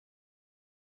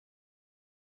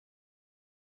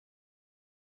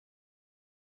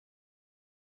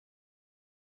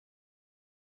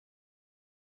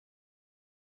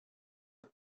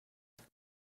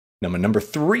Now, my number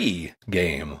 3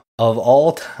 game of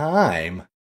all time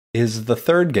is the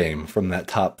third game from that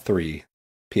top 3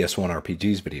 PS1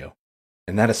 RPGs video,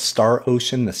 and that is Star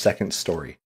Ocean: The Second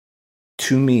Story.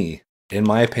 To me, in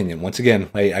my opinion, once again,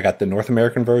 I got the North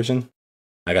American version,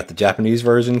 I got the Japanese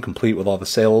version, complete with all the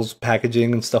sales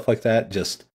packaging and stuff like that.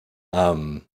 Just,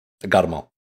 I got them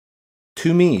all.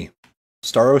 To me,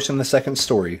 Star Ocean: The Second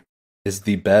Story is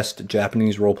the best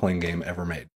Japanese role-playing game ever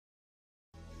made.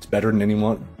 It's better than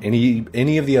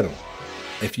any of the other ones.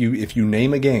 If you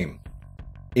name a game,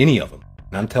 any of them,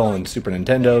 and I'm telling Super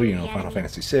Nintendo, Final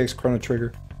Fantasy VI, Chrono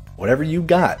Trigger, whatever you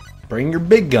got, bring your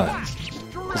big guns,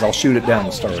 because I'll shoot it down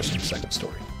with Star Ocean: The Second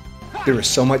Story. There is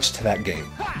so much to that game.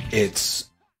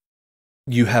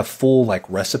 You have full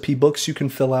recipe books you can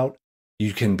fill out.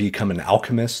 You can become an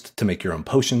alchemist to make your own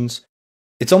potions.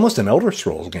 It's almost an Elder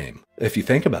Scrolls game, if you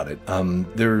think about it.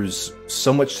 There's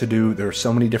so much to do. There are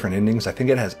so many different endings. I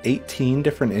think it has 18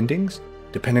 different endings,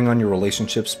 depending on your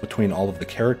relationships between all of the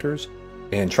characters.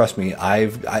 And trust me, I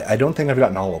don't think I've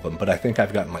gotten all of them, but I think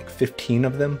I've gotten 15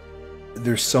 of them.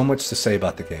 There's so much to say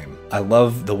about the game. I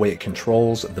love the way it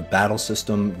controls, the battle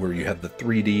system, where you have the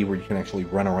 3D, where you can actually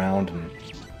run around and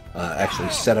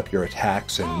actually set up your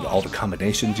attacks and all the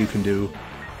combinations you can do.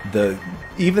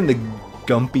 Even the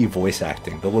gumpy voice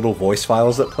acting, the little voice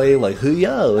files that play, like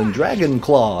Huyo and Dragon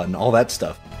Claw and all that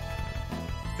stuff.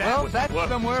 Well, that's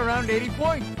somewhere around 80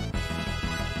 points.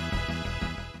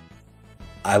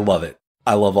 I love it.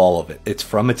 I love all of it. It's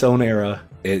from its own era.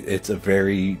 It's a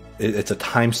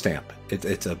timestamp.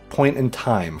 It's a point in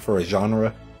time for a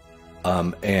genre.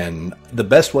 And the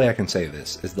best way I can say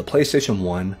this is the PlayStation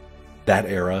 1, that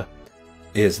era,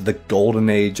 is the golden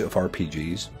age of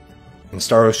RPGs. And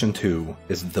Star Ocean 2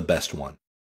 is the best one.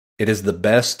 It is the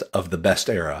best of the best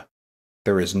era.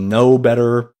 There is no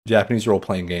better Japanese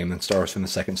role-playing game than Star Ocean: The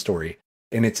Second Story.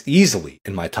 And it's easily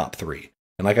in my top 3.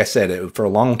 And like I said, for a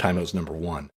long time it was number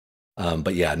 1.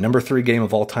 But yeah, number 3 game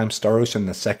of all time, Star Ocean: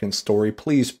 The Second Story.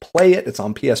 Please play it. It's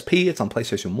on PSP. It's on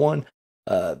PlayStation 1.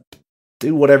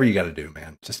 Do whatever you got to do,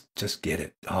 man. Just get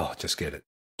it. Oh, just get it.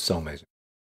 So amazing.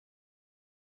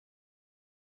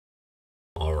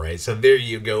 Alright, so there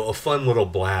you go. A fun little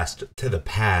blast to the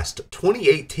past.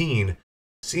 2018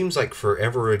 seems like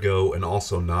forever ago and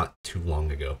also not too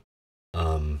long ago.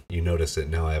 You notice it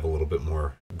now. I have a little bit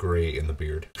more gray in the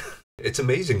beard. It's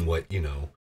amazing what,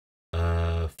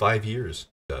 5 years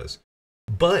does.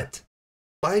 But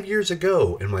 5 years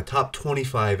ago, in my top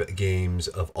 25 games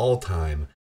of all time,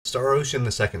 Star Ocean: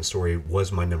 The Second Story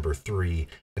was my number 3,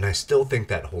 and I still think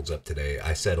that holds up today.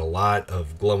 I said a lot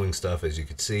of glowing stuff, as you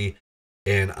could see,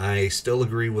 and I still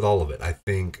agree with all of it. I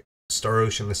think Star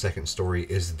Ocean: The Second Story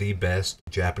is the best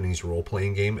Japanese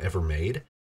role-playing game ever made,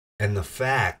 and the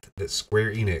fact that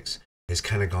Square Enix has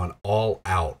kind of gone all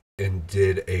out and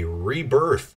did a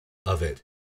rebirth of it.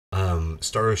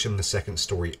 Star Ocean: The Second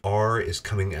Story R is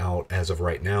coming out as of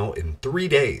right now in 3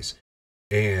 days,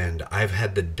 and I've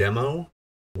had the demo,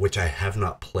 which I have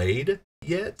not played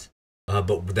yet,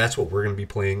 but that's what we're going to be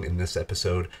playing in this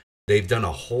episode. They've done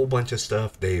a whole bunch of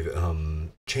stuff. They've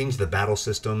changed the battle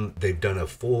system. They've done a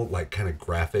full kind of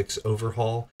graphics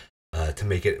overhaul to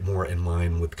make it more in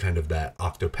line with kind of that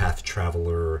Octopath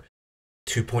Traveler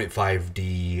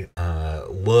 2.5D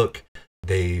look.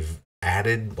 They've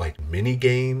added mini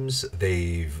games.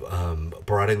 They've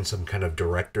brought in some kind of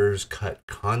director's cut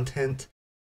content.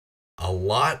 A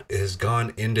lot has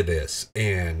gone into this,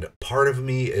 and part of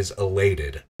me is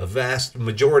elated. A vast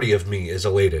majority of me is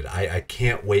elated. I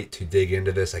can't wait to dig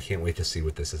into this. I can't wait to see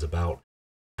what this is about.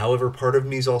 However, part of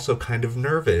me is also kind of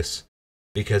nervous,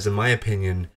 because in my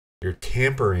opinion, you're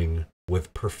tampering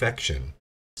with perfection.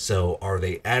 So are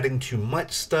they adding too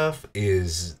much stuff?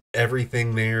 Is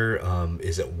everything there?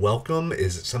 Is it welcome?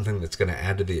 Is it something that's going to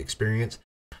add to the experience?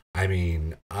 I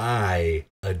mean, I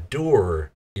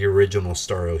adore the original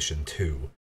Star Ocean 2.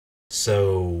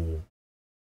 So,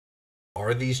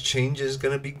 are these changes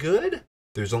going to be good?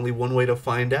 There's only one way to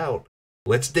find out.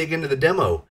 Let's dig into the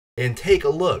demo and take a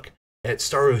look at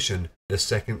Star Ocean: The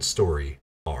Second Story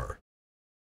R.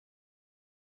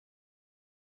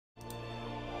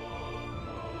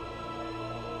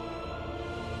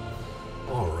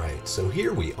 Alright, so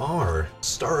here we are,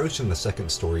 Star Ocean: The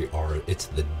Second Story R. It's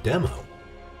the demo.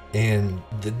 And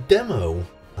the demo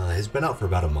has been out for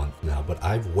about a month now, but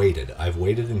I've waited. I've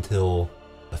waited until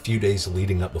a few days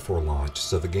leading up before launch,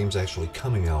 so the game's actually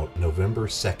coming out November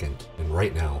 2nd, and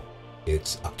right now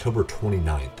it's October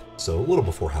 29th, so a little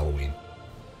before Halloween.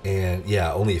 And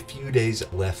yeah, only a few days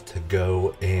left to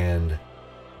go, and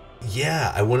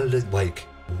yeah, I wanted to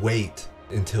wait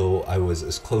until I was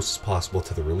as close as possible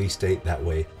to the release date. That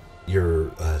way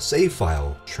your save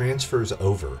file transfers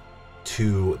over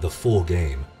to the full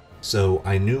game. So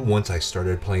I knew once I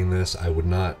started playing this, I would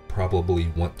not probably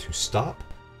want to stop.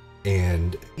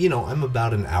 And, you know, I'm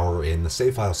about an hour in. The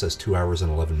save file says 2 hours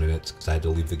and 11 minutes because I had to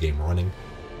leave the game running,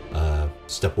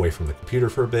 step away from the computer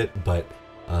for a bit. But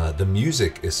the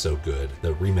music is so good.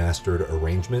 The remastered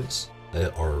arrangements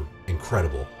are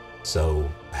incredible. So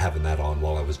having that on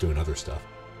while I was doing other stuff.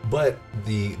 But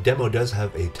the demo does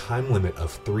have a time limit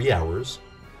of 3 hours,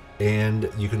 and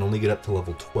you can only get up to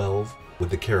level 12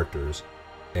 with the characters,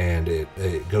 and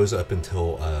it goes up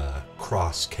until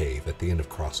Cross Cave, at the end of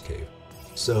Cross Cave.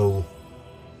 So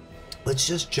let's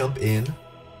just jump in,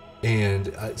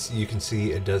 and you can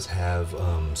see it does have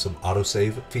some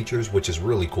autosave features, which is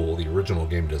really cool. The original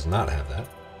game does not have that.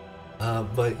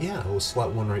 But yeah, we'll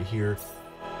slot one right here.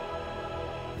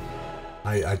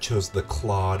 I chose the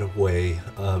Claude way.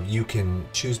 You can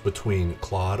choose between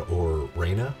Claude or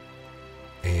Reyna,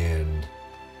 and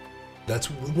that's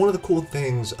one of the cool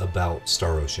things about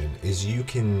Star Ocean is you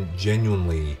can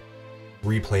genuinely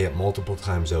replay it multiple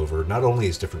times over, not only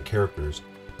as different characters,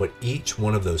 but each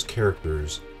one of those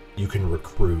characters you can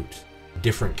recruit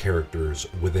different characters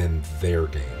within their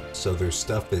game. So there's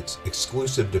stuff that's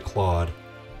exclusive to Claude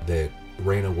that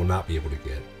Reyna will not be able to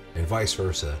get, and vice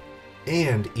versa.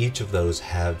 And each of those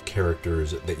have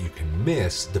characters that you can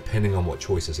miss depending on what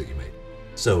choices that you make.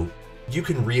 So you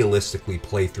can realistically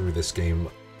play through this game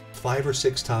 5 or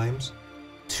 6 times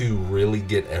to really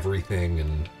get everything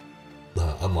and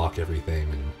unlock everything.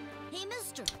 And Hey,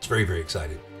 mister. it's very, very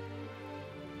exciting.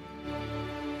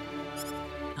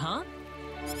 Huh?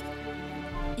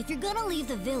 If you're gonna leave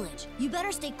the village, you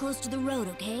better stay close to the road,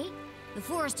 okay? The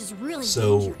forest is really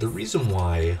So dangerous. the reason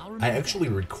why I actually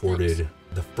recorded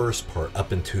the first part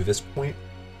up until this point,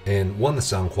 and one, the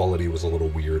sound quality was a little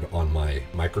weird on my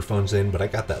microphones in, but I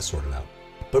got that sorted out.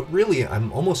 But really,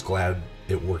 I'm almost glad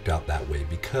it worked out that way,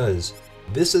 because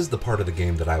this is the part of the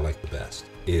game that I like the best,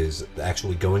 is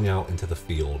actually going out into the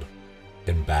field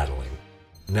and battling.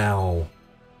 Now,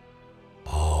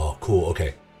 oh, cool,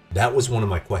 okay. That was one of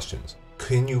my questions.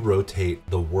 Can you rotate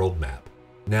the world map?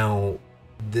 Now,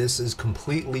 this is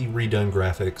completely redone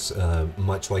graphics,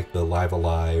 much like the Live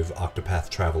Alive, Octopath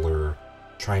Traveler,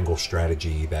 Triangle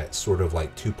Strategy, that sort of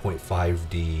like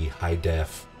 2.5D, high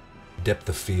def, depth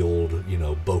of field, you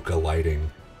know, bokeh lighting,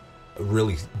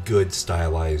 really good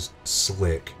stylized,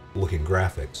 slick looking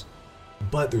graphics.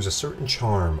 But there's a certain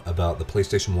charm about the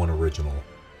PlayStation 1 original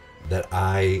that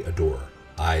I adore.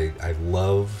 I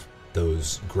love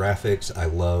those graphics, I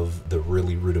love the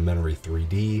really rudimentary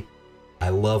 3D, I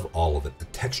love all of it. The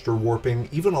texture warping,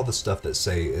 even all the stuff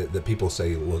that people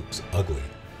say looks ugly.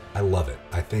 I love it.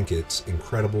 I think it's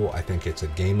incredible. I think it's a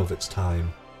game of its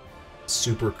time.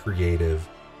 Super creative.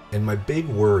 And my big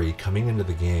worry coming into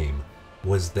the game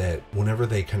was that whenever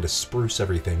they kind of spruce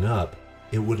everything up,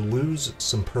 it would lose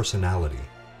some personality.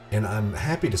 And I'm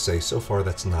happy to say so far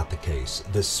that's not the case.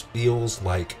 This feels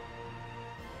like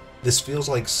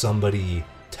somebody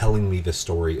telling me the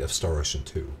story of Star Ocean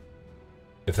 2.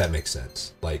 If that makes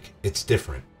sense. Like, it's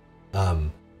different.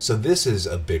 So this is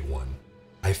a big one.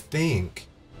 I think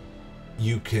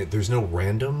there's no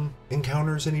random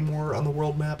encounters anymore on the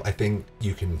world map. I think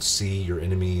you can see your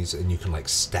enemies and you can like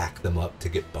stack them up to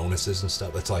get bonuses and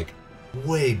stuff. It's like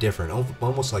way different.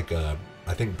 Almost like I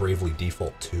think Bravely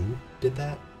Default 2 did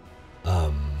that.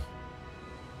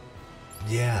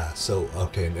 Yeah, so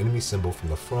okay, an enemy symbol from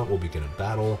the front will begin a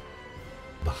battle.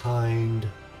 Behind,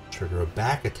 trigger a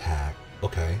back attack.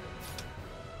 Okay.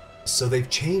 So they've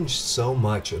changed so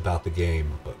much about the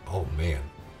game, but oh man.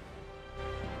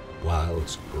 Wow, that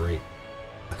looks great.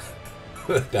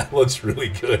 That looks really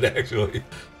good, actually.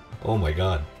 Oh my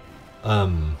god. Oh,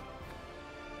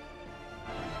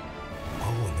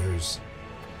 and there's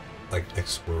like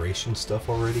exploration stuff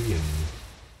already, and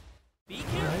Be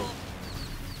careful.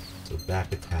 so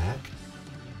back attack.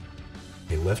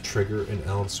 Okay, left trigger and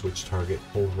L to switch target.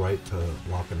 Hold right to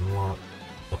lock and unlock.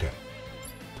 Okay.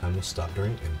 Time will stop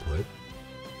during input.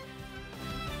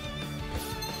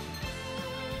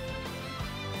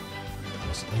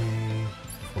 Press A.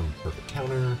 Form perfect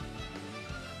counter.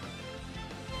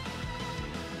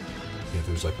 Yeah,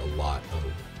 there's like a lot of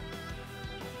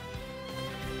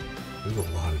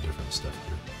different stuff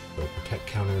here. So protect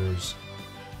counters.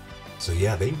 So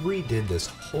yeah, they redid this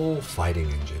whole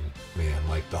fighting engine, man.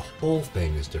 Like the whole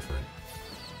thing is different.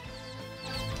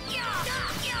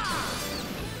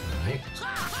 Alright.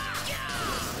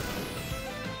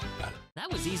 Got it.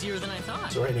 That was easier than I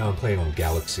thought. So right now I'm playing on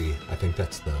Galaxy. I think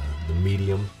that's the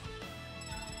medium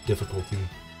difficulty.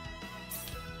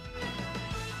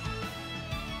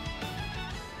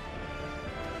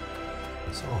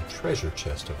 I saw a treasure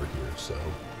chest over here, so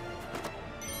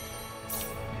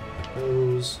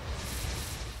those.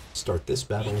 Start this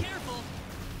battle.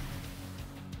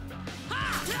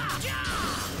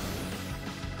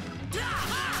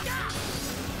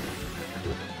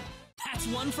 That's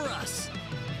one for us.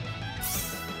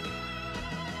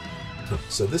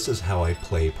 So this is how I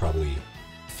play probably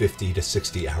 50 to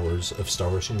 60 hours of Star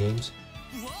Ocean games,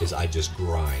 is I just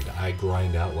grind. I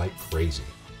grind out like crazy.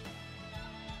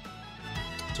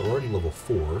 So already level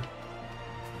 4.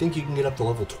 I think you can get up to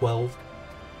level 12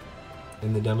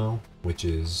 in the demo, which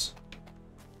is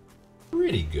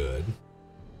pretty good.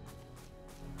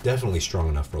 Definitely strong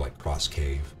enough for like Cross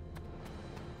Cave.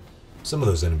 Some of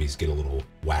those enemies get a little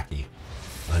wacky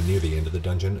near the end of the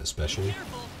dungeon, especially.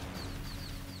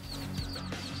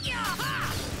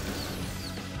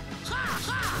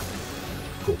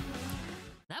 Cool.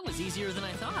 That was easier than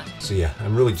I thought. So yeah,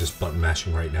 I'm really just button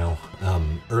mashing right now.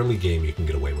 Early game, you can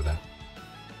get away with that.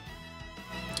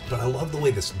 But I love the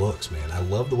way this looks, man. I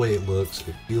love the way it looks.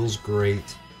 It feels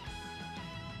great.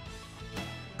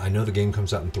 I know the game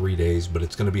comes out in 3 days, but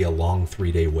it's going to be a long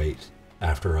 3-day wait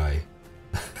after I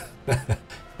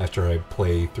after I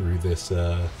play through this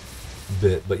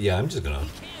bit. But yeah, I'm just going to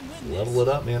level it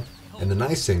up, man. And the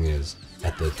nice thing is,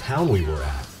 at the town we were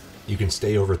at, you can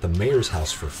stay over at the mayor's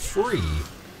house for free,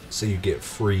 so you get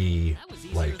free,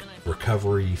 like,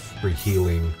 recovery, free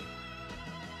healing.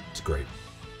 It's great.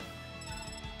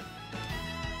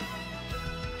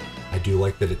 I do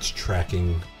like that it's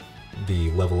tracking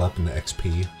the level up and the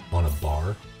XP on a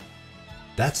bar.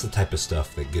 That's the type of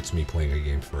stuff that gets me playing a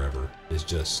game forever, is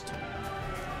just,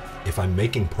 if I'm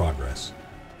making progress,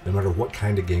 no matter what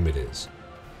kind of game it is.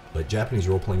 But Japanese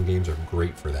role-playing games are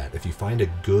great for that. If you find a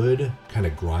good kind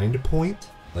of grind point,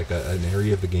 like an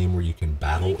area of the game where you can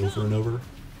battle over and over,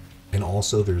 and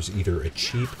also there's either a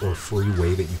cheap or free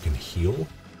way that you can heal,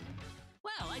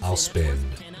 I'll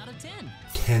spend 10 out of 10.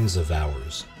 tens of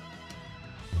hours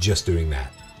just doing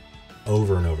that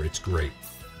over and over. It's great.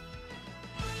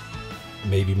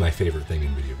 Maybe my favorite thing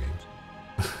in video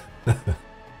games.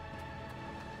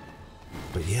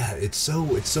 But yeah, it's so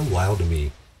wild to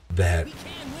me that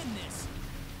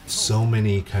so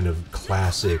many kind of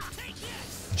classic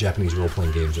Japanese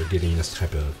role-playing games are getting this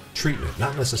type of treatment.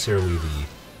 Not necessarily the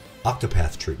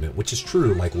Octopath treatment, which is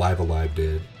true, like Live Alive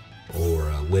did, or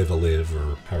Live Alive,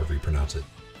 or however you pronounce it.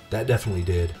 That definitely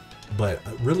did. But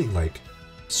really, like,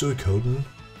 Suikoden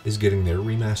is getting their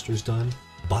remasters done.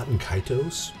 Baten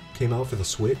Kaitos came out for the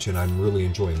Switch, and I'm really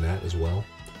enjoying that as well.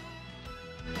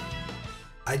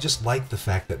 I just like the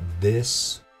fact that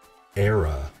this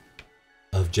era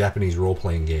of Japanese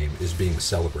role-playing game is being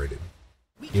celebrated.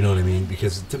 You know what I mean?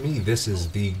 Because to me, this is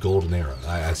the golden era.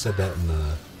 I said that in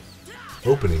the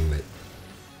opening, that,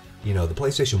 you know, the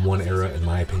PlayStation 1 era, in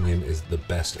my opinion, is the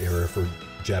best era for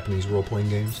Japanese role-playing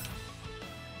games.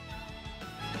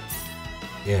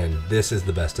 And this is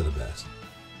the best of the best.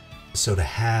 So to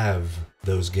have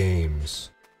those games,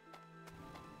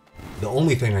 the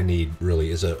only thing I need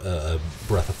really is a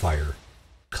Breath of Fire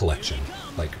collection,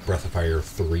 like Breath of Fire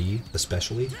 3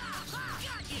 especially.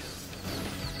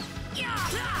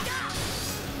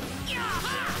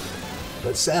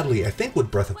 But sadly, I think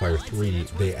with Breath of Fire 3,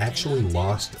 they actually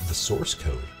lost the source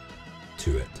code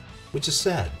to it, which is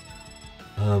sad.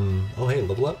 Oh hey,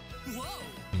 level up?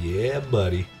 Yeah,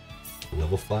 buddy.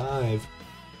 Level 5.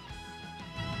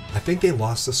 I think they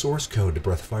lost the source code to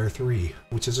Breath of Fire 3,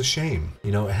 which is a shame.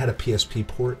 You know, it had a PSP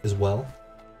port as well.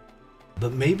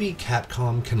 But maybe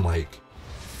Capcom can, like,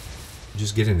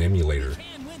 just get an emulator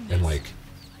and, like,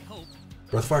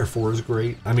 Breath of Fire 4 is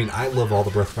great. I mean, I love all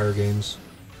the Breath of Fire games.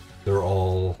 They're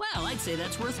all I'd say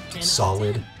that's worth 10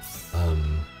 solid.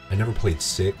 I never played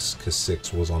 6, because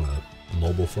 6 was on a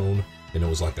mobile phone, and it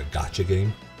was like a gacha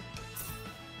game,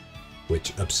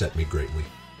 which upset me greatly.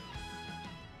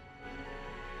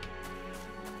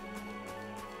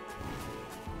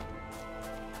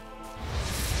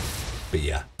 But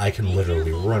yeah, I can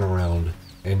literally run around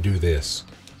and do this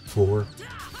for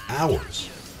hours.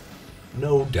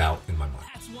 No doubt in my mind.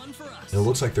 And it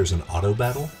looks like there's an auto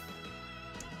battle,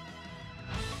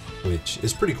 which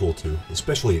is pretty cool too,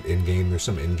 especially at in-game. There's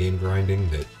some in-game grinding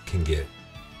that can get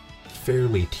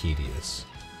fairly tedious.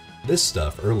 This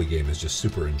stuff, early game, is just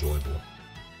super enjoyable.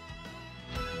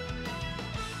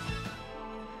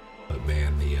 But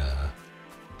man,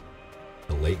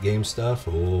 the late game stuff,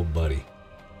 oh buddy.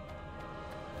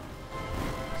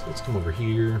 So let's come over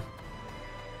here.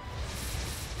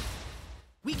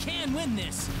 We can win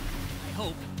this. I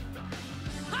hope.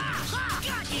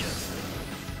 Got you.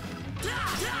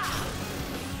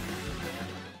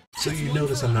 So you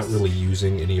notice I'm not really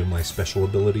using any of my special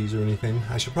abilities or anything.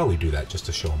 I should probably do that just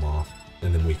to show them off.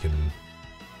 And then we can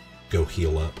go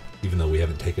heal up, even though we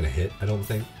haven't taken a hit, I don't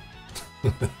think.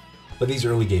 But these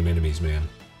early game enemies, man,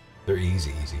 they're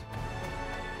easy.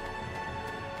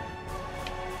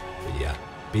 But yeah,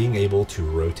 being able to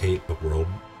rotate the world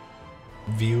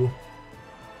view,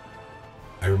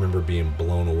 I remember being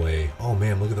blown away. Oh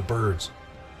man, look at the birds.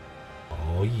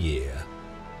 Oh yeah.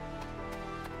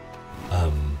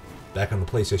 Back on the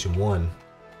PlayStation 1,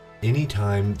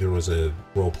 anytime there was a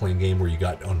role-playing game where you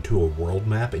got onto a world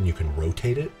map and you can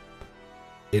rotate it,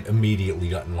 it immediately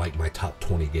got in like my top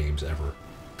 20 games ever.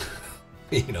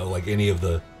 You know, like any of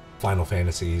the Final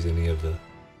Fantasies, any of the...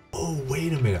 Oh,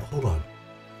 wait a minute, hold on.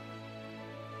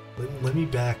 Let me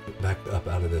back up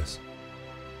out of this.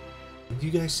 Did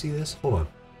you guys see this? Hold on.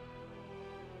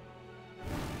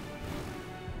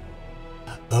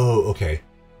 Oh, okay.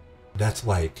 That's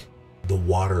like the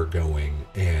water going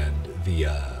and the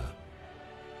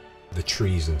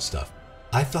trees and stuff.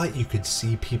 I thought you could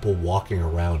see people walking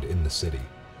around in the city.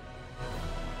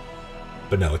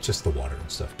 But no, it's just the water and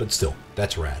stuff. But still,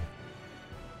 that's rad.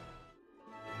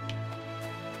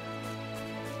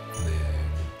 And then,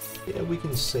 yeah, we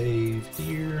can save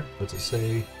here. What's it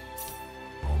say?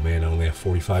 Oh man, I only have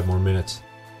 45 more minutes.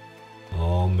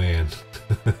 Oh man.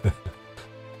 We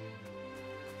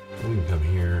can come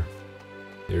here.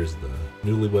 There's the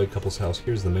newlywed couple's house.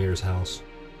 Here's the mayor's house.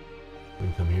 We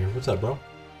can come here. What's up, bro?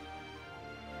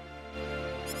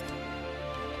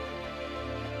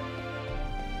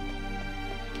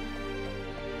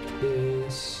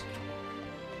 This.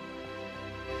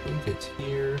 I think it's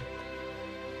here.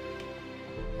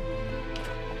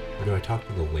 Or do I talk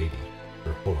to the lady?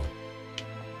 Or hold on.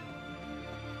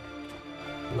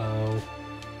 Hello?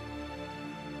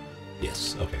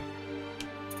 Yes, okay.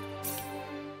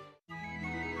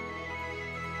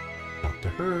 Talk to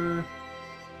her.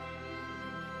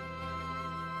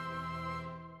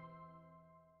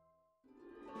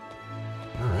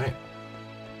 Alright.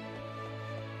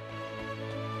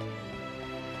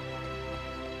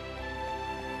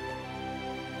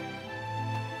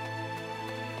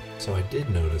 So I did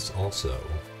notice also,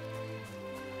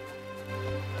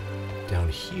 down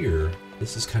here,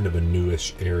 this is kind of a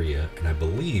newish area, and I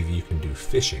believe you can do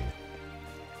fishing,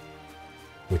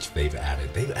 which they've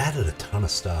added. They've added a ton of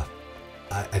stuff.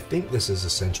 I think this is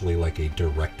essentially like a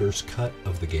director's cut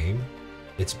of the game.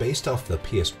 It's based off the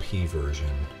PSP version,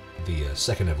 the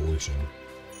second evolution.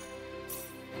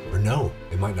 Or no,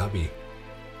 it might not be.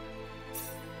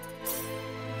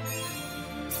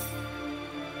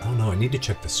 Oh no, I need to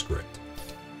check the script.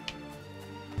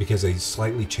 Because they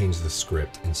slightly changed the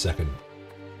script in second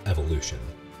evolution.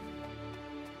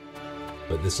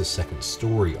 But this is second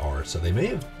story R, so they may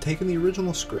have taken the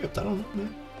original script. I don't know,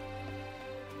 man.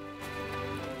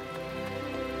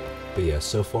 But yeah,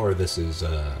 so far this is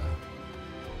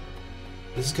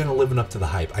kind of living up to the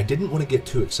hype. I didn't want to get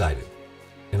too excited,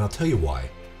 and I'll tell you why.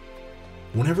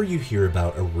 Whenever you hear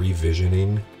about a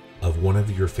revisioning of one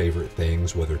of your favorite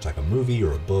things, whether it's like a movie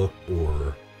or a book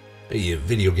or a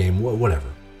video game,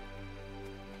 whatever,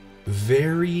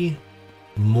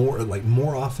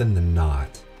 more often than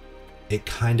not, it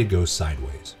kind of goes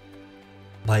sideways.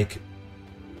 Like,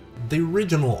 the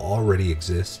original already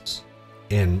exists,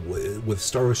 and with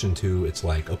Star Ocean 2, it's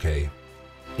like, okay,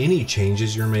 any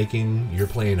changes you're making, you're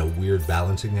playing a weird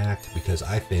balancing act, because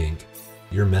I think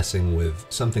you're messing with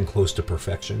something close to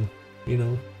perfection, you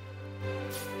know?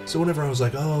 So whenever I was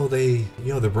like, oh,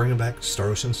 they're bringing back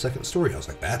Star Ocean's second story, I was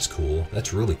like, that's cool,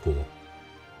 that's really cool.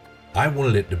 I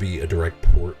wanted it to be a direct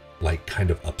port, like, kind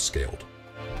of upscaled.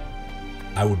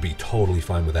 I would be totally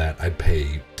fine with that. I'd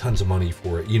pay tons of money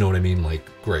for it, you know what I mean? Like,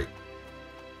 great.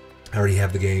 I already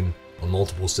have the game on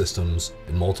multiple systems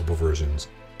in multiple versions,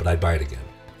 but I'd buy it again.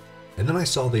 And then I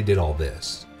saw they did all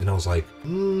this, and I was like,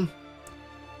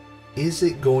 is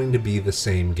it going to be the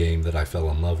same game that I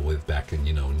fell in love with back in,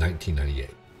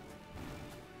 1998?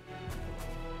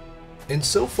 And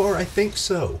so far, I think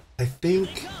so. I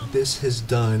think this has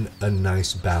done a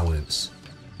nice balance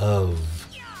of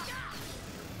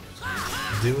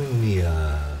doing the,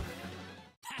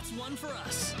 That's one for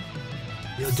us.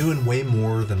 doing way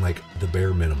more than like the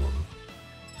bare minimum.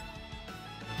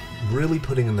 Really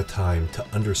putting in the time to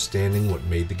understanding what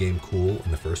made the game cool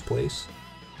in the first place.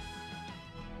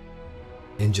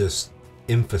 And just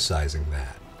emphasizing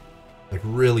that. Like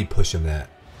really pushing that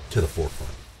to the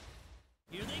forefront.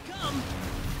 Here they come.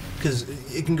 Because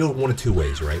it can go one of two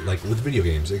ways, right? Like with video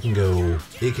games, it can go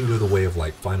the way of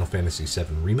like Final Fantasy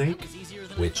VII Remake,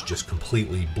 which just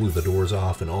completely blew the doors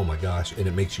off and oh my gosh, and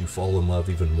it makes you fall in love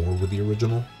even more with the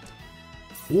original.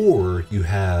 Or you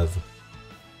have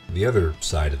the other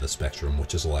side of the spectrum,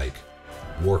 which is like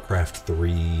Warcraft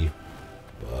 3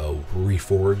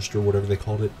 Reforged or whatever they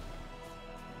called it.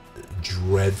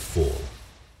 Dreadful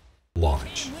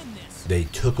launch. They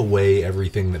took away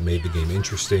everything that made the game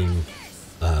interesting.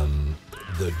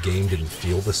 The game didn't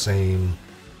feel the same.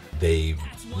 They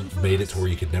made it to where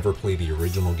you could never play the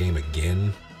original game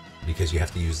again because you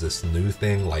have to use this new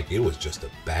thing. Like, it was just a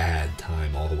bad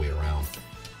time all the way around.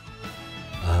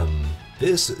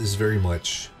 This is very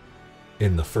much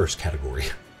in the first category.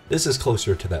 This is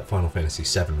closer to that Final Fantasy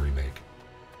VII remake.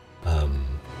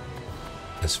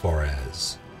 As far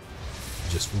as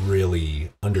just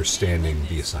really understanding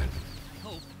the assignment.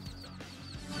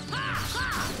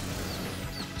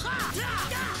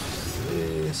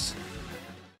 This.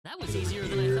 That was easier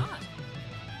than I thought.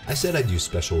 I said I'd use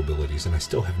special abilities, and I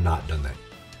still have not done that.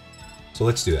 So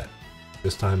let's do that.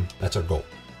 This time, that's our goal.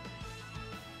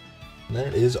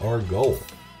 That is our goal.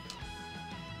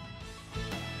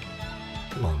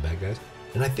 Come on, bad guys.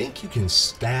 And I think you can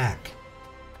stack,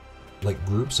 like,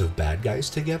 groups of bad guys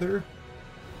together.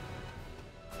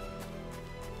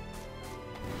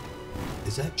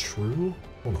 Is that true?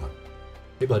 Hold on.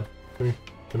 Hey, bud. Come here.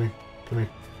 Come here. Come here.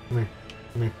 Come here.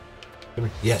 Come here. Come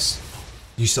here. Yes.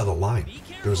 You saw the line.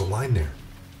 There was a line there.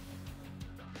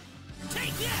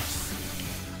 Take this!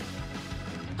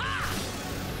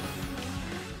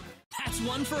 That's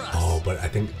one for us. Oh, but I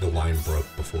think the line broke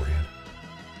beforehand.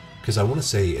 Because I want to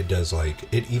say it does, like,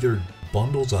 it either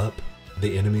bundles up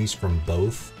the enemies from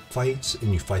both fights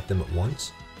and you fight them at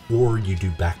once, or you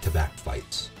do back-to-back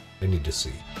fights. I need to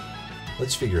see.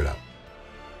 Let's figure it out.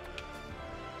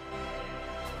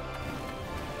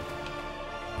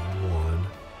 One.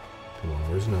 Come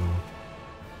on, where's another one?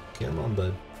 Come on,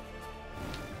 bud.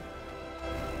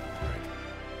 Alright.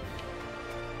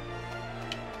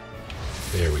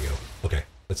 There we go. Okay,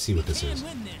 let's see what this is.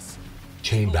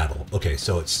 Chain battle. Okay,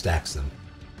 so it stacks them.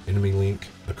 Enemy link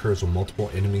occurs when multiple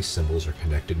enemy symbols are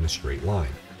connected in a straight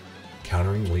line.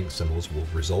 Countering link symbols will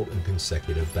result in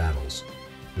consecutive battles.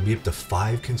 Maybe up to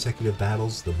 5 consecutive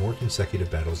battles. The more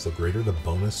consecutive battles, the greater the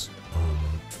bonus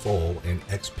full and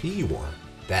XP you want.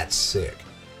 That's sick.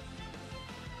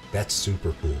 That's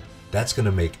super cool. That's going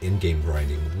to make in-game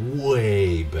grinding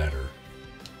way better.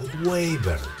 Like, way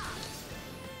better.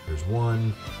 There's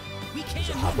one. Does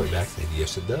it hop right back?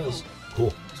 Yes, it does.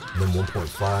 Cool. And then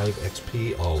 1.5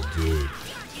 XP. Oh, dude.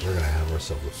 We're going to have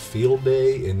ourselves a field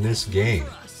day in this game.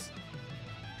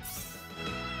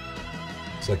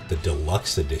 It's like the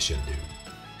deluxe edition, dude.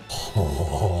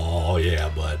 Oh, yeah,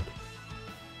 bud.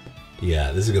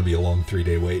 Yeah, this is going to be a long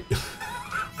 3-day wait.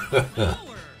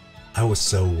 I was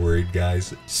so worried,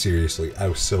 guys. Seriously, I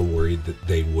was so worried that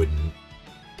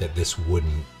this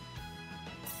wouldn't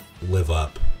live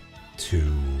up to,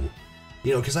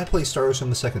 you know, because I play Star Ocean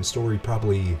the Second Story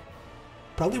probably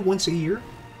once a year.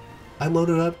 I load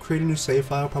it up, create a new save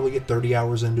file, probably get 30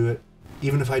 hours into it,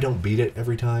 even if I don't beat it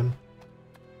every time.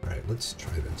 All right, let's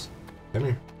try this. Come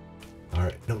here. All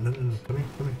right, no, come here, come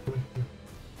here, come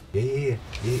here.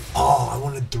 Yeah. Oh, I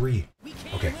wanted 3.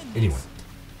 Okay, anyway.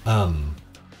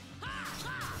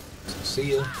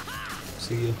 See ya.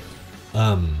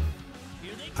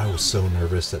 I was so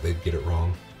nervous that they'd get it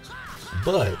wrong.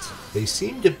 But they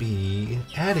seem to be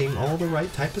adding all the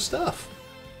right type of stuff.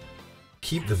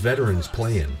 Keep the veterans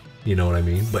playing, you know what I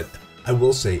mean? But I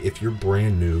will say, if you're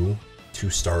brand new to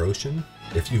Star Ocean,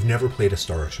 if you've never played a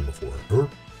Star Ocean before, or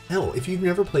hell, if you've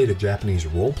never played a Japanese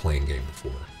role-playing game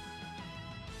before,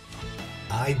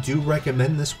 I do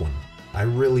recommend this one. I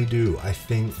really do. I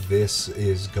think this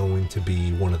is going to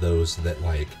be one of those that,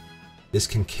 like, this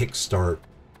can kickstart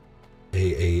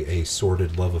a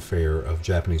sordid love affair of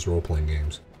Japanese role-playing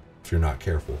games if you're not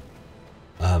careful.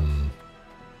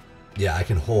 Yeah, I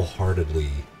can wholeheartedly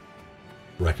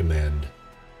recommend.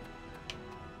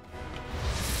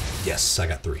 Yes, I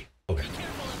got 3. Okay.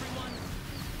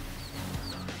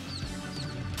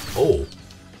 Oh,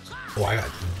 I got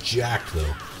jacked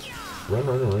though. Run.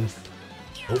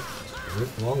 Oh,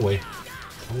 wrong way,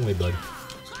 bud.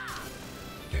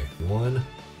 Okay, 1.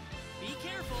 Be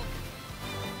careful.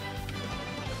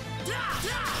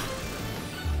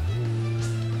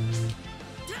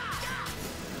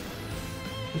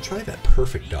 Let me try that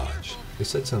perfect dodge. They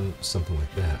said something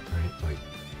like that, right? Like.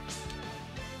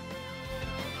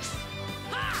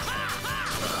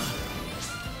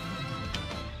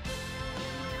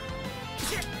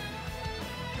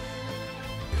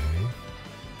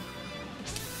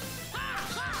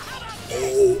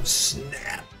 Oh,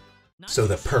 snap! So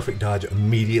the perfect dodge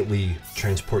immediately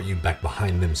transport you back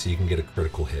behind them so you can get a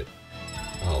critical hit.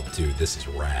 Oh, dude, this is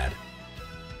rad.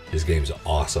 This game's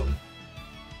awesome.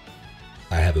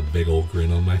 I have a big old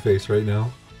grin on my face right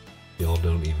now. Y'all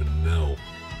don't even know.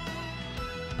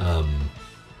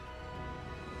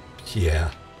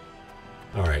 Yeah.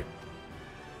 Alright.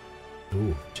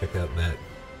 Ooh, check out that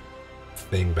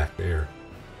thing back there.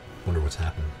 Wonder what's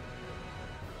happening.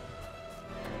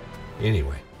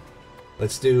 Anyway.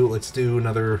 Let's do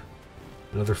another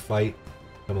fight.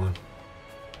 Come on.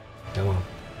 Come on.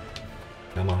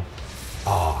 Come on.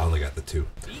 Oh, I only got the 2.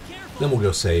 Then we'll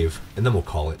go save, and then we'll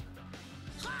call it.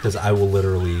 Because I will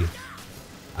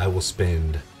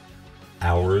spend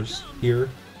hours here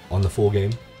on the full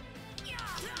game.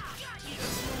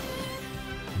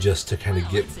 Just to kind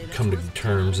of come to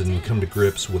terms and come to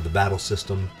grips with the battle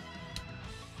system.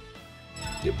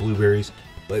 Get blueberries.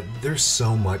 But there's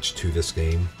so much to this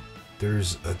game.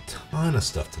 There's a ton of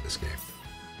stuff to this game.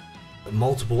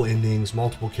 Multiple endings,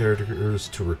 multiple characters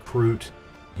to recruit.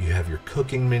 You have your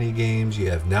cooking mini games.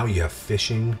 Now you have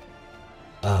fishing.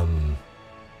 Man,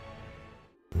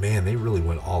 they really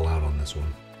went all out on this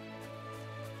one.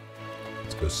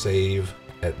 Let's go save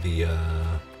at the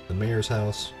mayor's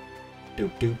house.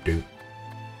 Doop doop doop.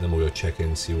 Then we'll go check in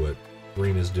and see what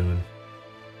Rina's doing.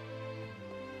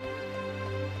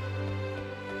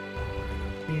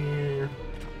 Here.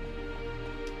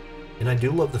 And I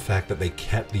do love the fact that they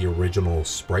kept the original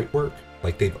sprite work.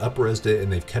 Like, they've up-resed it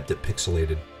and they've kept it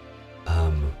pixelated.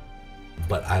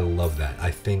 But I love that.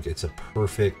 I think it's a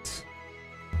perfect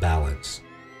balance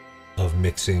of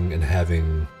mixing and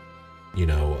having, you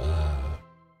know,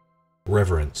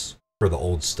 reverence for the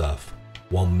old stuff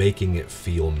while making it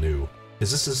feel new.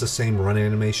 Because this is the same run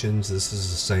animations, this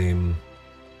is the same...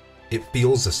 It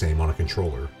feels the same on a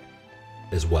controller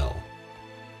as well.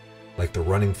 Like, the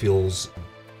running feels...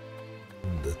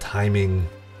 The timing,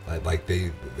 like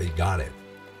they got it.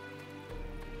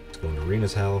 Let's go into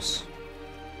Rina's house.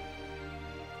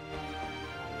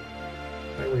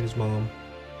 Hi, Rina's mom.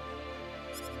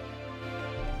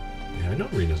 Yeah, I know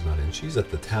Rina's not in. She's at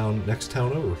the next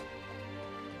town over.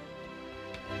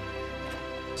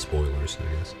 Spoilers, I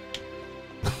guess.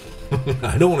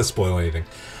 I don't want to spoil anything.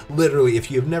 Literally,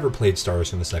 if you've never played Star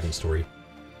Ocean: The Second Story,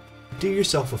 do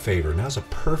yourself a favor. Now's a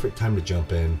perfect time to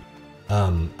jump in.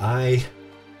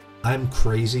 I'm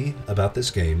crazy about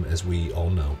this game, as we all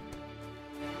know.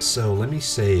 So let me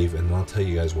save, and I'll tell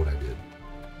you guys what I did.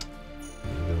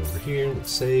 I'm gonna go over here, let's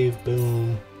save,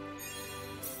 boom.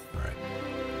 Alright,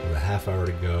 with a half hour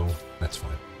to go, that's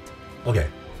fine. Okay,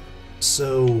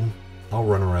 so I'll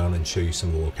run around and show you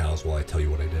some of the locales while I tell you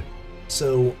what I did.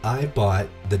 So I bought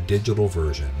the digital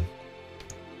version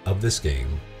of this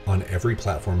game on every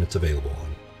platform it's available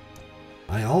on.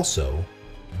 I also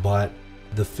bought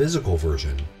the physical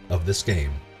version of this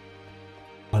game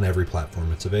on every platform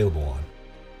it's available on.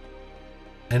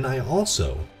 And I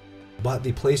also bought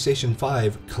the PlayStation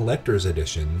 5 Collector's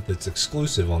Edition that's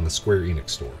exclusive on the Square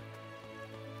Enix store.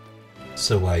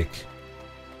 So, like,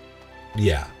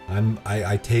 yeah,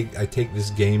 I take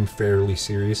this game fairly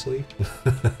seriously.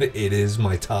 It is in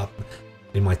my top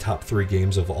 3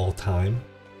 games of all time.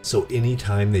 So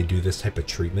anytime they do this type of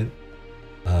treatment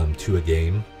to a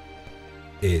game,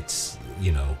 it's,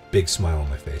 you know, big smile on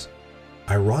my face.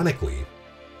 Ironically,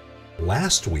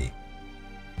 last week,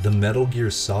 the Metal Gear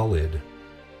Solid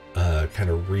kind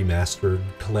of remastered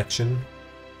collection,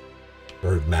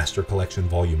 or Master Collection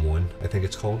Volume 1, I think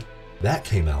it's called, that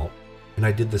came out, and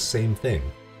I did the same thing.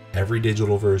 Every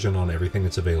digital version on everything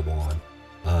it's available on.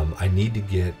 I need to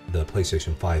get the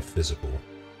PlayStation 5 physical,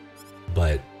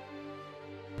 but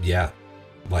yeah,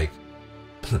 like,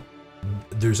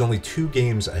 there's only 2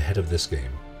 games ahead of this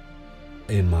game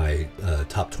in my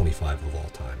top 25 of all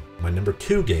time. My number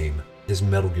 2 game is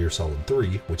Metal Gear Solid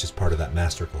 3, which is part of that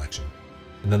Master Collection.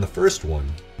 And then the first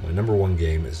one, my number 1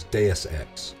 game, is Deus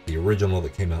Ex, the original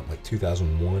that came out in like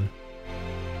 2001.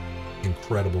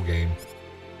 Incredible game.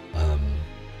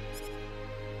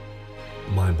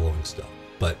 Mind-blowing stuff.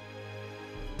 But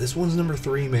this one's number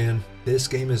 3, man. This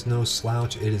game is no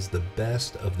slouch. It is the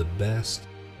best of the best.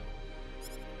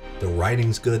 The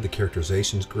writing's good, the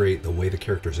characterization's great, the way the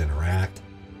characters interact,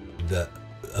 the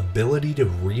ability to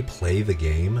replay the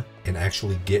game and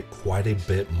actually get quite a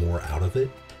bit more out of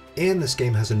it. And this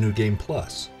game has a new game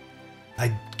plus.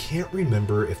 I can't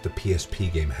remember if the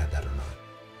PSP game had that or not.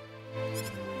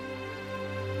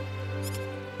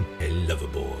 I love a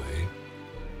boy.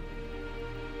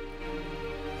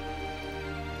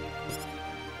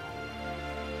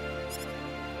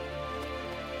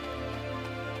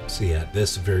 So yeah,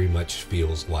 this very much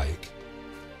feels like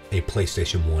a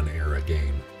PlayStation 1 era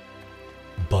game,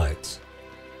 but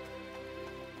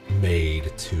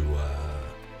made to,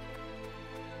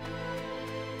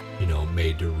 you know,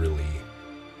 made to really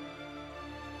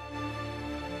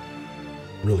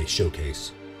really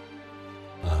showcase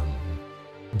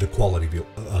the quality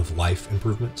of life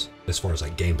improvements as far as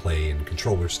like gameplay and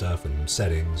controller stuff and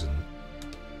settings. And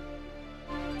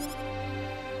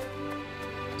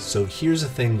so here's a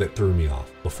thing that threw me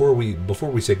off before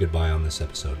we say goodbye on this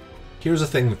episode. Here's a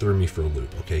thing that threw me for a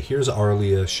loop. Okay, here's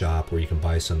Arlia's shop where you can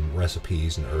buy some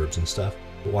recipes and herbs and stuff.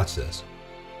 But watch this.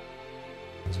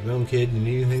 How's it going, kid? You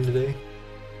need anything today?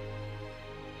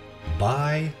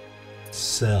 Buy,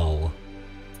 sell,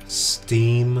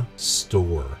 Steam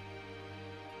store.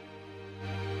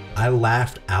 I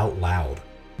laughed out loud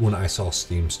when I saw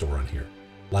Steam store on here.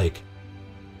 Like,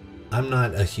 I'm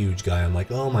not a huge guy. I'm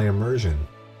like, oh, my immersion.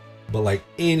 But like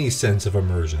any sense of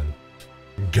immersion,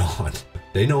 gone.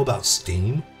 They know about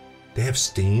Steam. They have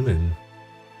Steam and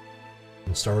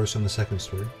Star Wars from the second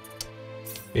story.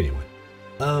 Anyway,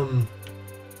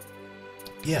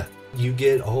 yeah, you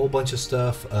get a whole bunch of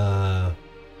stuff.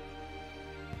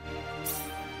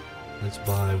 Let's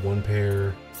buy one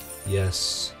pair.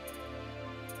 Yes.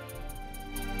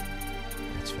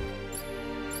 That's fine.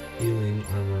 Healing,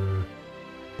 armor.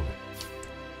 Okay.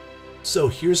 So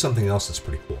here's something else that's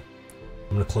pretty cool.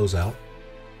 I'm going to close out.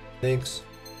 Thanks.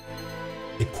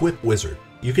 Equip Wizard.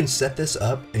 You can set this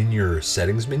up in your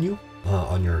settings menu,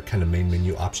 on your kind of main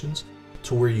menu options,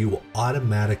 to where you will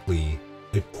automatically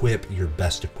equip your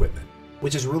best equipment,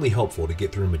 which is really helpful to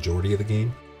get through a majority of the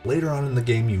game. Later on in the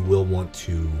game, you will want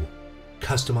to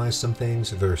customize some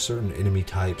things. There are certain enemy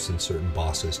types and certain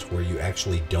bosses to where you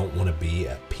actually don't want to be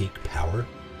at peak power.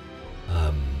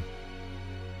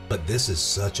 But this is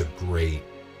such a great,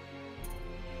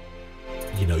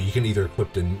 you know, you can either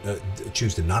equip to,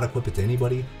 choose to not equip it to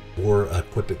anybody or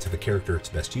equip it to the character it's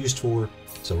best used for.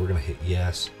 So we're going to hit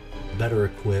yes. Better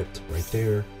equipped right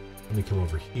there. Let me come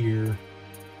over here.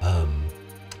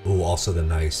 Oh, also the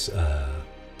nice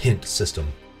hint system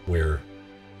where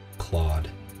Claude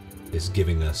is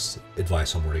giving us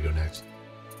advice on where to go next.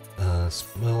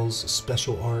 Spells,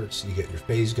 special arts, you get your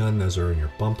phase gun, those are in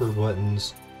your bumper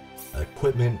buttons.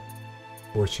 Equipment,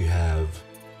 of course you have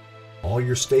all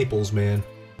your staples, man.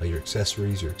 Your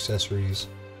accessories.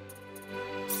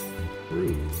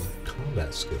 Improve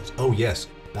combat skills. Oh yes,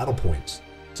 battle points.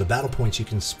 So battle points, you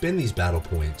can spend these battle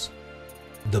points.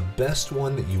 The best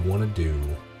one that you want to do,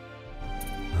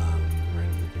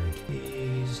 randomly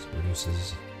guarantees,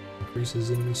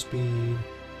 increases enemy speed,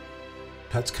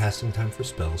 cuts casting time for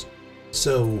spells.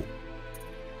 So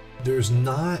there's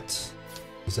not,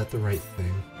 is that the right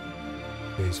thing?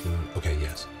 Okay,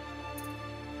 yes.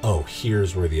 Oh,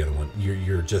 here's where the other one,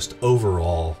 you're just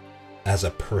overall as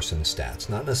a person stats,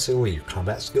 not necessarily your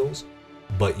combat skills,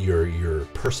 but your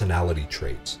personality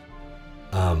traits.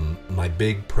 My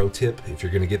big pro tip, if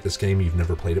you're going to get this game, you've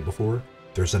never played it before,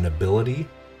 there's an ability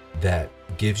that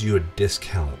gives you a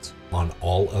discount on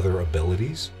all other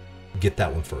abilities. Get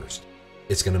that one first.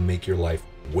 It's going to make your life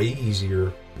way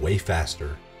easier, way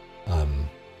faster.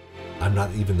 I'm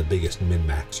not even the biggest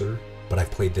min-maxer, but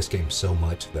I've played this game so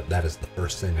much that is the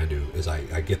first thing I do, is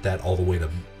I get that all the way to,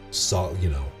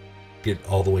 get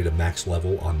all the way to max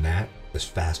level on that as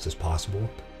fast as possible.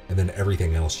 And then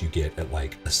everything else you get at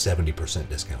like a 70%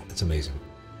 discount. It's amazing.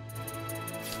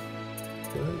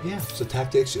 But yeah, so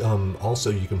tactics. Also,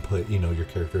 you can put, your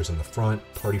characters in the front,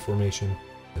 party formation,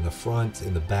 in the front,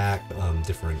 in the back,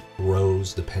 different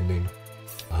rows depending,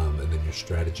 and then your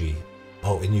strategy.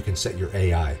 Oh, and you can set your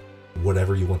AI,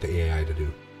 whatever you want the AI to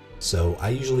do. So I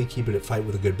usually keep it at fight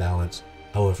with a good balance.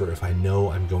 However, if I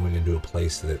know I'm going into a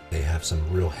place that they have some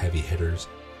real heavy hitters,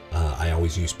 I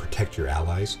always use protect your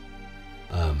allies.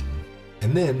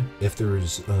 And then if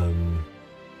there's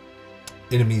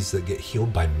enemies that get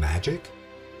healed by magic,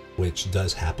 which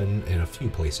does happen in a few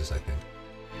places, I think,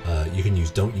 you can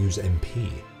use don't use MP,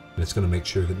 and it's going to make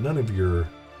sure that none of your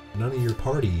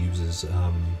party uses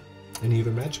any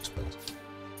other magic spells.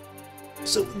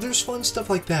 So there's fun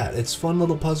stuff like that. It's fun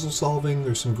little puzzle solving.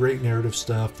 There's some great narrative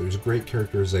stuff. There's great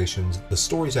characterizations. The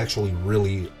story's actually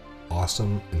really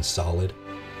awesome and solid.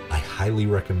 I highly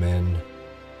recommend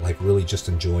really just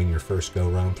enjoying your first go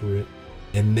around through it.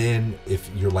 And then if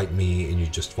you're like me and you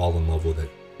just fall in love with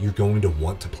it, you're going to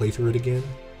want to play through it again.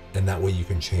 And that way you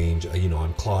can change,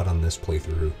 I'm Claude on this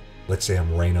playthrough. Let's say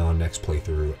I'm Reyna on next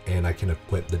playthrough, and I can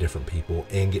equip the different people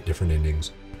and get different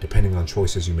endings depending on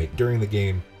choices you make during the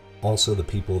game. Also, the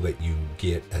people that you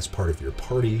get as part of your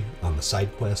party on the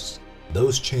side quests,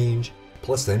 those change,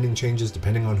 plus the ending changes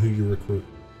depending on who you recruit.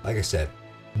 Like I said,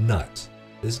 nuts.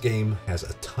 This game has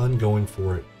a ton going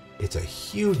for it. It's a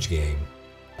huge game.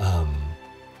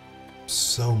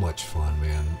 So much fun,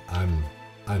 man.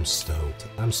 I'm stoked.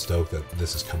 I'm stoked that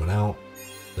this is coming out,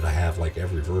 that I have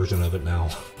every version of it now.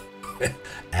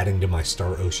 adding to my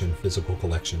Star Ocean physical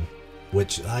collection,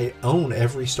 which I own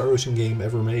every Star Ocean game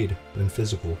ever made in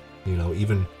physical. You know,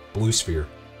 even Blue Sphere,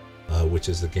 which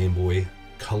is the Game Boy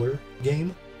Color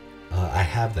game. I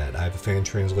have that. I have a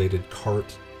fan-translated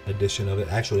cart edition of it.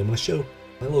 Actually, I'm going to show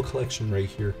my little collection right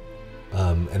here.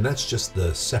 And that's just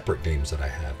the separate games that I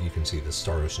have. You can see the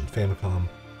Star Ocean Famicom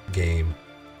game.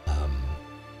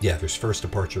 Yeah, there's First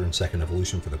Departure and Second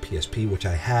Evolution for the PSP, which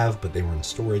I have, but they were in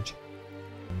storage.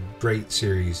 Great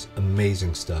series,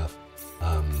 amazing stuff.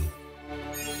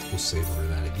 We'll save over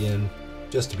that again,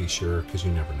 just to be sure, because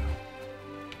you never know.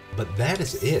 But that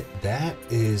is it. That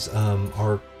is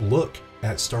our look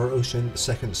at Star Ocean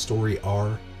Second Story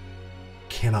R.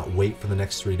 Cannot wait for the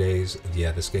next 3 days.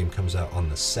 Yeah, this game comes out on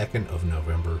the 2nd of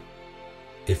November.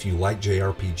 If you like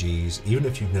JRPGs, even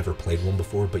if you've never played one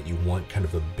before, but you want kind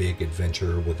of a big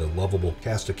adventure with a lovable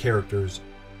cast of characters,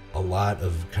 a lot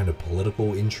of kind of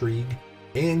political intrigue,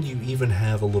 and you even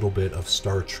have a little bit of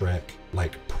Star Trek,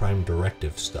 like Prime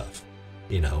Directive stuff.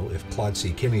 You know, if Claude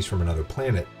C. Kinney's from another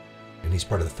planet, and he's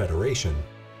part of the Federation,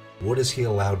 what is he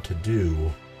allowed to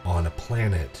do on a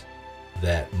planet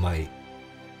that might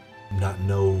not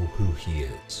know who he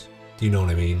is? Do you know what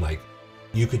I mean? Like,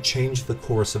 you could change the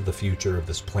course of the future of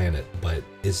this planet, but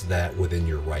is that within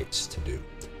your rights to do?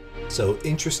 So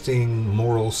interesting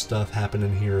moral stuff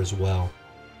happening here as well.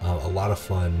 A lot of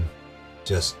fun.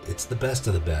 Just, it's the best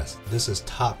of the best. This is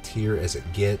top tier as it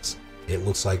gets. It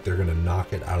looks like they're gonna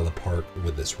knock it out of the park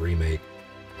with this remake.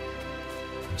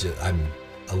 I'm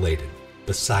elated,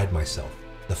 beside myself.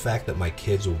 The fact that my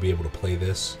kids will be able to play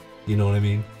this, you know what I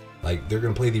mean? Like, they're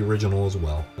gonna play the original as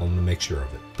well. I'm gonna make sure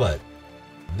of it. But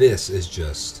this is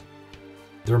just,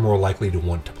 they're more likely to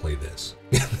want to play this.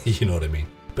 You know what I mean?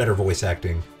 Better voice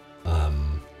acting.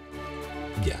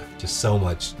 Yeah, just so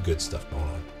much good stuff going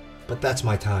on. But that's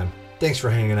my time. Thanks for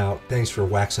hanging out. Thanks for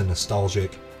waxing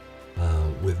nostalgic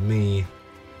with me.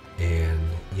 And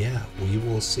yeah, we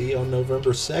will see you on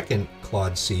November 2nd,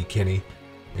 Claude C. Kinney.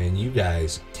 And you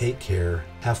guys take care,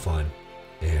 have fun,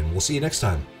 and we'll see you next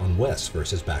time on Wes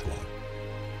vs. Backlog.